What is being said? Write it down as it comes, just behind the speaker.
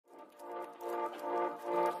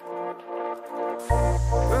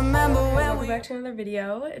back to another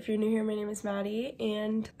video. If you're new here, my name is Maddie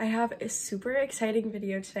and I have a super exciting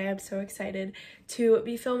video today. I'm so excited to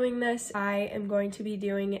be filming this. I am going to be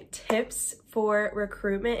doing tips for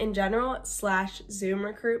recruitment in general / Zoom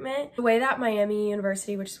recruitment. The way that Miami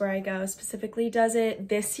University, which is where I go, specifically does it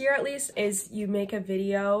this year at least, is you make a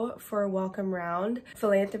video for a welcome round.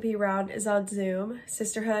 Philanthropy round is on Zoom,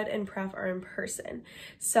 sisterhood and pref are in person.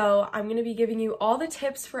 So I'm gonna be giving you all the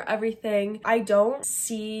tips for everything. I don't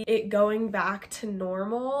see it going back to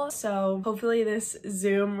normal, so hopefully this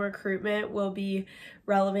Zoom recruitment will be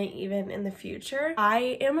relevant even in the future.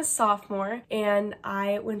 I am a sophomore and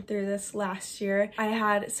I went through this last year. I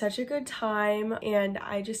had such a good time and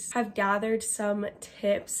I just have gathered some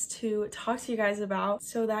tips to talk to you guys about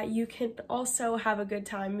so that you can also have a good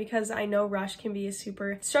time, because I know rush can be a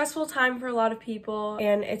super stressful time for a lot of people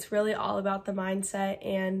and it's really all about the mindset,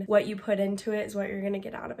 and what you put into it is what you're gonna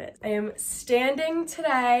get out of it. I am standing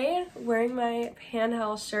today wearing my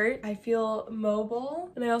Panhell shirt. I feel mobile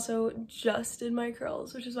and I also just did my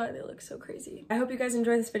curls, which is why they look so crazy. I hope you guys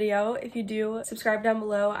enjoy this video. If you do, subscribe down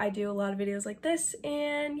below. I do a lot of videos like this,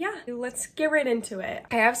 and yeah, let's get right into it.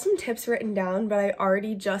 I have some tips written down, but I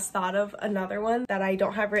already just thought of another one that I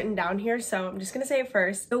don't have written down here, so I'm just gonna say it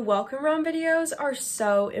first. The welcome round videos are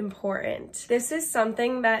so important. This is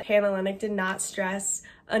something that Panhellenic did not stress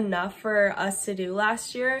enough for us to do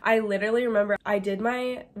last year. I literally remember I did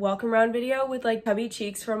my welcome round video with like chubby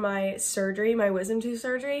cheeks from my surgery, my wisdom tooth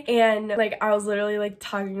surgery, and like I was literally like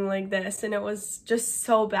talking like this and it was just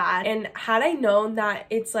so bad. And had I known that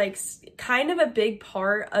it's like kind of a big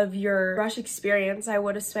part of your rush experience, I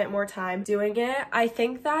would have spent more time doing it. I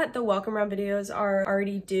think that the welcome round videos are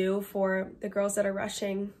already due for the girls that are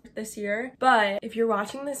rushing this year, but if you're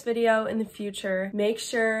watching this video in the future, make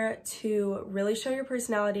sure to really show your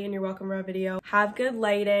personality in your welcome round video. Have good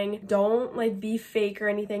lighting, don't like be fake or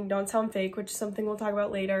anything, don't sound fake, which is something we'll talk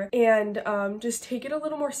about later, and just take it a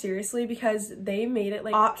little more seriously, because they made it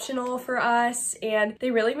like optional for us and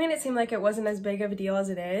they really made it seem like it wasn't as big of a deal as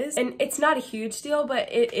it is. And it's not a huge deal,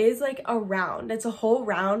 but it is like a round. It's a whole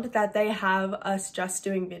round that they have us just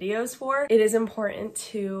doing videos for. It is important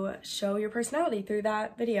to show your personality through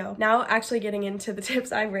that video. Now actually getting into the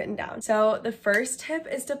tips I've written down. So the first tip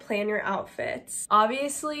is to plan your outfits.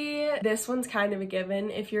 Obviously, this one's kind of a given.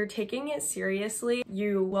 If you're taking it seriously,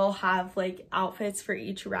 you will have like outfits for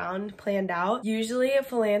each round planned out. Usually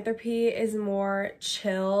philanthropy is more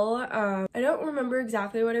chill. I don't remember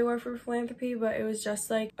exactly what I wore for philanthropy, but it was just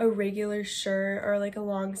like a regular shirt or like a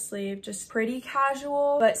long sleeve, just pretty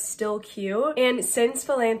casual, but still cute. And since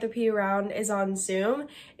philanthropy round is on Zoom,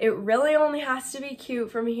 it really only has to be cute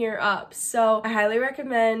from here up. So I highly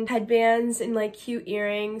recommend headbands and like cute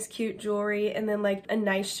earrings, cute jewelry, and then like a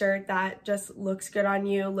nice shirt that just looks good on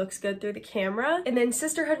you, looks good through the camera. And then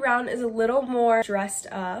sisterhood round is a little more dressed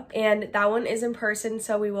up, and that one is in person,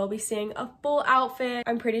 so we will be seeing a full outfit.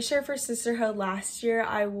 I'm pretty sure for sisterhood last year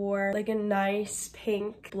I wore like a nice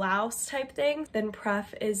pink blouse type thing. Then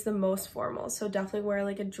pref is the most formal, so definitely wear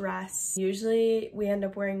like a dress. Usually we end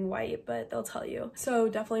up wearing white, but they'll tell you, so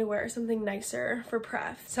definitely wear something nicer for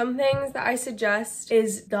pref. Some things that I suggest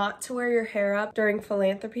is not to wear your hair up during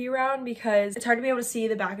philanthropy round, because it's hard to be able to see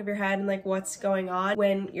the back of your head and like what's going on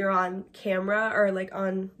when you're on camera or like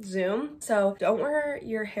on Zoom. So don't wear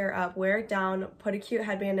your hair up, wear it down, put a cute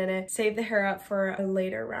headband in it, save the hair up for a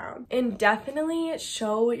later round. And definitely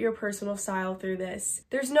show your personal style through this.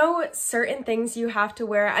 There's no certain things you have to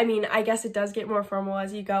wear. I mean, I guess it does get more formal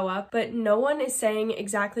as you go up, but no one is saying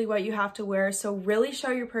exactly what you have to wear. So really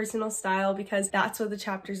show your personal style, because that's what the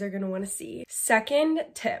chapters are going to want to see. Second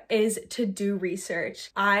tip is to do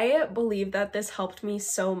research. I believe that this helped me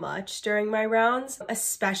so much during my rounds,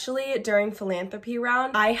 especially during philanthropy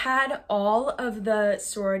round. I had all of the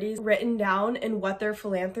sororities written down and what their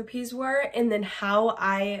philanthropies were, and then how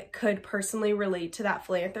I could personally relate to that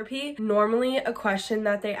philanthropy. Normally, a question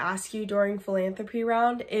that they ask you during philanthropy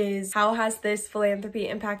round is, how has this philanthropy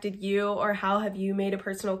impacted you, or how have you made a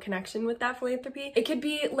personal connection with that philanthropy? It could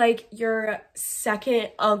be like your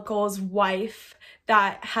second uncle's wife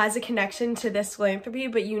that has a connection to this philanthropy,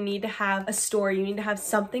 but you need to have a story, you need to have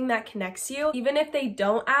something that connects you. Even if they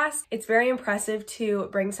don't ask, it's very impressive to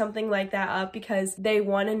bring something like that up, because they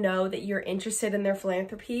want to know that you're interested in their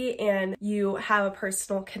philanthropy and you have a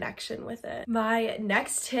personal connection with it. My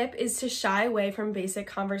next tip is to shy away from basic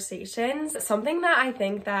conversations. Something that I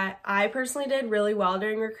think that I personally did really well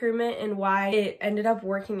during recruitment and why it ended up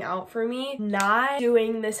working out for me, not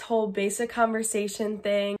doing this whole basic conversation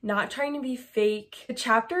thing, not trying to be fake, fake. The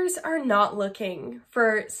chapters are not looking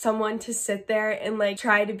for someone to sit there and like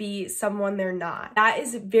try to be someone they're not. That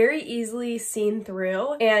is very easily seen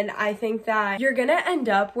through, and I think that you're gonna end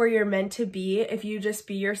up where you're meant to be if you just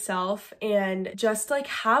be yourself and just like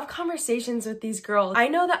have conversations with these girls. I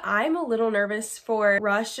know that I'm a little nervous for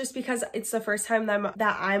Rush just because it's the first time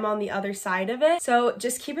that I'm on the other side of it. So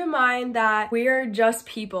just keep in mind that we are just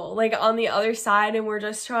people like on the other side, and we're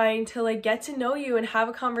just trying to like get to know you and have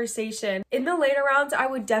a conversation. In the later rounds, I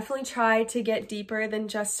would definitely try to get deeper than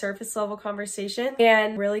just surface level conversation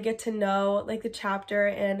and really get to know like the chapter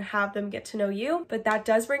and have them get to know you. But that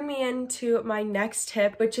does bring me into my next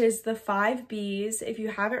tip, which is the 5 B's. If you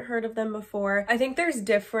haven't heard of them before, I think there's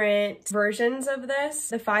different versions of this.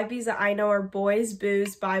 The 5 B's that I know are boys,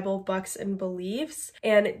 booze, Bible, bucks, and beliefs.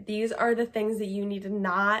 And these are the things that you need to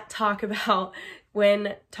not talk about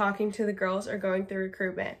when talking to the girls or going through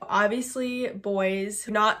recruitment. Obviously, boys,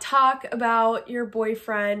 do not talk about your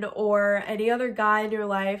boyfriend or any other guy in your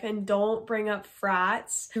life, and don't bring up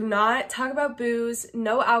frats. Do not talk about booze,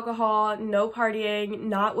 no alcohol, no partying,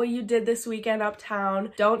 not what you did this weekend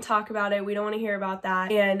uptown. Don't talk about it. We don't want to hear about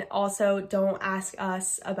that. And also don't ask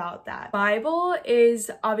us about that. Bible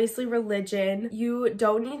is obviously religion. You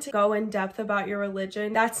don't need to go in depth about your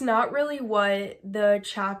religion. That's not really what the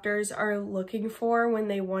chapters are looking for when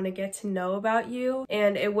they want to get to know about you,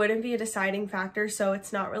 and it wouldn't be a deciding factor, so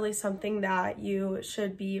it's not really something that you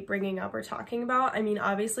should be bringing up or talking about. I mean,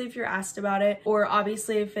 obviously if you're asked about it, or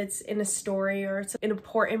obviously if it's in a story or it's an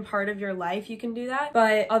important part of your life, you can do that,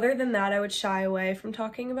 but other than that, I would shy away from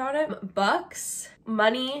talking about it. Bucks,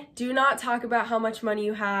 money. Do not talk about how much money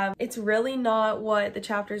you have. It's really not what the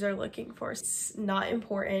chapters are looking for. It's not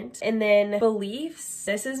important. And then beliefs.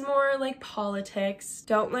 This is more like politics.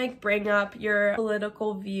 Don't like bring up your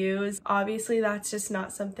political views. Obviously, that's just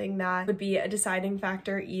not something that would be a deciding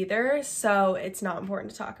factor either, so it's not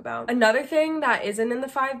important to talk about. Another thing that isn't in the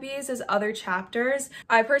 5 B's is other chapters.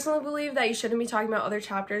 I personally believe that you shouldn't be talking about other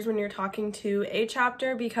chapters when you're talking to a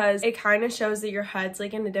chapter, because it kind of shows that your head's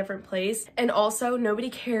like in a different place. And also, nobody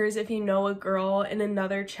cares if you know a girl in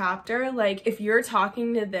another chapter. Like, if you're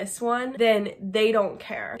talking to this one, then they don't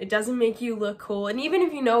care. It doesn't make you look cool. And even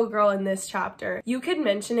if you know a girl in this chapter, you could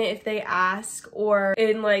mention it if they ask or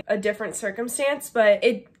in like a different circumstance, but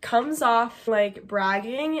it comes off like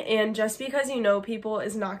bragging, and just because you know people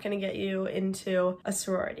is not going to get you into a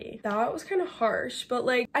sorority. That was kind of harsh, but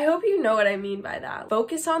like, I hope you know what I mean by that.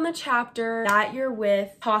 Focus on the chapter that you're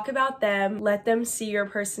with, talk about them, let them see your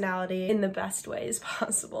personality in the best ways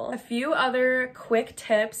possible. A few other quick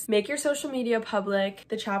tips: make your social media public.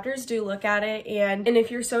 The chapters do look at it, and if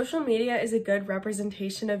your social media is a good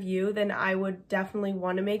representation of you, then I would definitely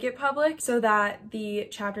want to make it public so that the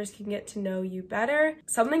chapters can get to know you better.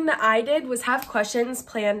 Something that I did was have questions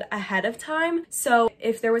planned ahead of time, so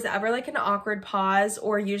if there was ever like an awkward pause,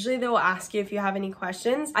 or usually they'll ask you if you have any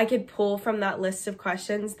questions, I could pull from that list of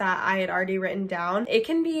questions that I had already written down. It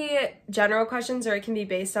can be general questions, or it can be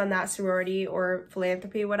based on that sorority or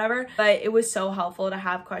philanthropy, whatever, but it was so helpful to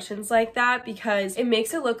have questions like that, because it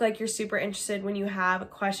makes it look like you're super interested when you have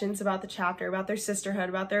questions about the chapter, about their sisterhood,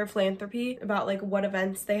 about their philanthropy, about like what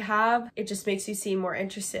events they have. It just makes you seem more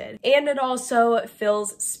interested, and it also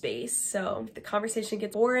fills space. So if the conversation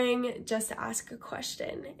gets boring, just ask a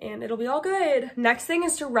question and it'll be all good. Next thing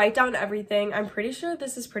is to write down everything. I'm pretty sure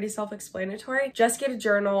this is pretty self-explanatory. Just get a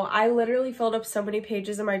journal. I literally filled up so many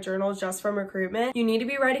pages in my journal just from recruitment. You need to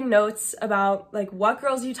be writing notes about like what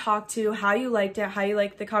girls you talked to, how you liked it, how you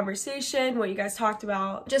liked the conversation, what you guys talked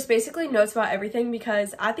about, just basically notes about everything,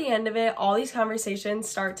 because at the end of it, all these conversations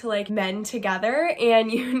start to like mend together,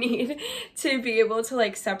 and you need to be able to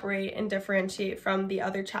like separate and differentiate from the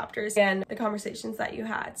other chapters and the conversations that you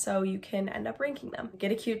had, so you can end up ranking them.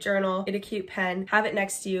 Get a cute journal, get a cute pen, have it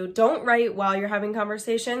next to you. Don't write while you're having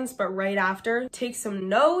conversations, but right after. Take some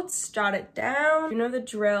notes, jot it down. You know the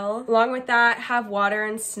drill. Along with that, have water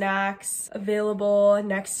and snacks available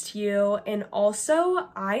next to you. And also,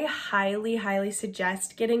 I highly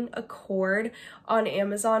suggest getting a cord on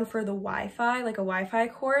Amazon for the Wi-Fi, like a Wi-Fi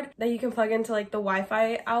cord that you can plug into like the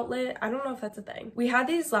Wi-Fi outlet. I don't know if that's a thing. We had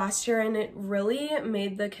these last year, and it really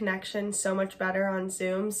made the connection so much better on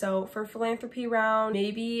Zoom. So for philanthropy round,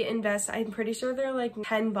 maybe invest, I'm pretty sure they're like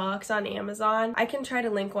 $10 on Amazon. I can try to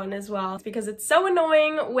link one as well, because it's so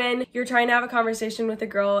annoying when you're trying to have a conversation with a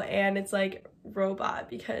girl and it's like robot,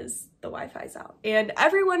 because the Wi-Fi's out. And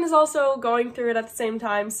everyone is also going through it at the same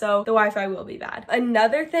time, so the Wi-Fi will be bad.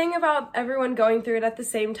 Another thing about everyone going through it at the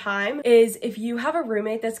same time is if you have a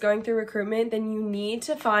roommate that's going through recruitment, then you need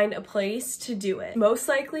to find a place to do it. Most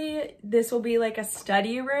likely, this will be like a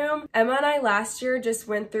study room. Emma and I last year just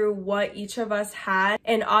went through what each of us had,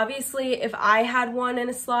 and obviously if I had one in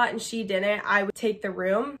a slot and she didn't, I would take the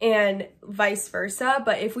room, and vice versa.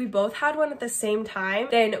 But if we both had one at the same time,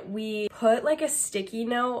 then we put like a sticky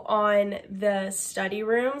note on the study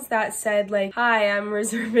rooms that said like, hi, I'm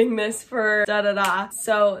reserving this for da da da.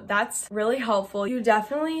 So that's really helpful. You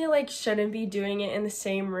definitely like shouldn't be doing it in the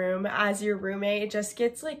same room as your roommate. It just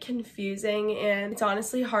gets like confusing, and it's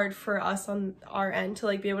honestly hard for us on our end to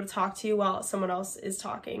like be able to talk to you while someone else is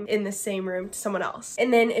talking in the same room to someone else.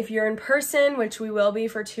 And then if you're in person, which we will be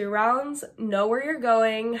for 2 rounds, know where you're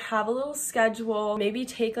going, have a little schedule, maybe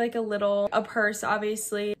take like a purse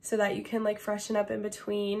obviously, so that you can like freshen up in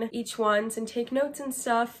between each ones and take notes and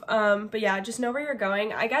stuff. But yeah, just know where you're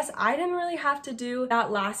going. I guess I didn't really have to do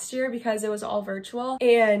that last year because it was all virtual,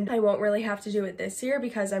 and I won't really have to do it this year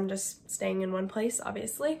because I'm just staying in one place,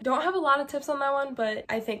 obviously. Don't have a lot of tips on that one, but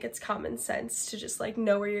I think it's common sense to just like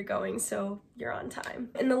know where you're going so you're on time.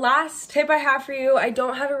 And the last tip I have for you, I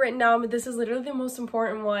don't have it written down, but this is literally the most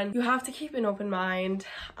important one. You have to keep an open mind.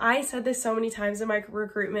 I said this so many times in my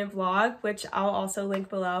recruitment vlog, which I'll also link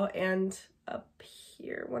below and up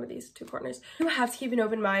here, one of these 2 corners. You have to keep an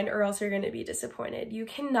open mind or else you're going to be disappointed. You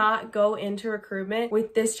cannot go into recruitment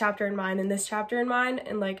with this chapter in mind and this chapter in mind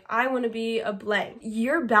and like, I want to be a blank.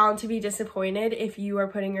 You're bound to be disappointed if you are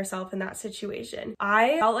putting yourself in that situation.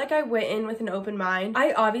 I felt like I went in with an open mind.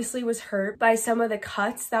 I obviously was hurt by some of the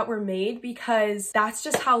cuts that were made because that's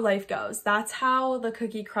just how life goes. That's how the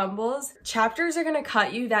cookie crumbles. Chapters are going to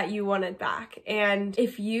cut you that you wanted back. And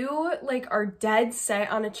if you like are dead set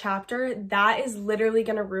on a chapter, that is literally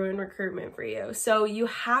going to ruin recruitment for you. So you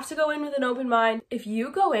have to go in with an open mind. If you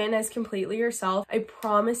go in as completely yourself, I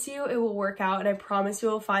promise you it will work out, and I promise you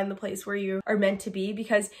will find the place where you are meant to be.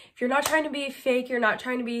 Because if you're not trying to be fake, you're not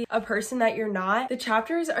trying to be a person that you're not, the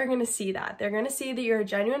chapters are going to see that. They're going to see that you're a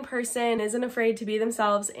genuine person, isn't afraid to be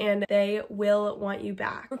themselves, and they will want you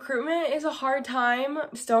back. Recruitment is a hard time.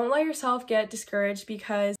 Just don't let yourself get discouraged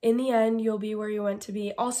because in the end, you'll be where you want to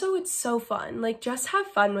be. Also, it's so fun. Like, just have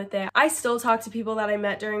fun with it. I still talk to people that I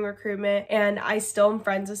met during recruitment, and I still am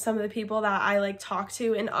friends with some of the people that I like talk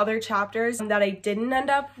to in other chapters that I didn't end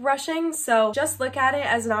up rushing. So just look at it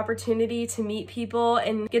as an opportunity to meet people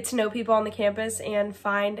and get to know people on the campus and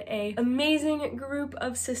find an amazing group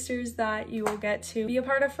of sisters that you will get to be a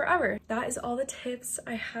part of forever. That is all the tips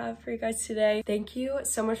I have for you guys today. Thank you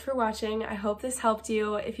so much for watching. I hope this helped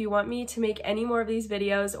you. If you want me to make any more of these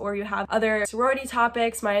videos or you have other sorority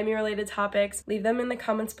topics, Miami related topics, leave them in the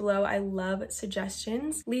comments below. I love suggestions.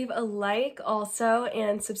 Leave a like also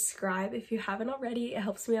and subscribe if you haven't already. It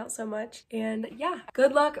helps me out so much. And yeah,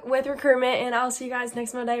 good luck with recruitment, and I'll see you guys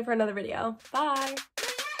next Monday for another video. Bye!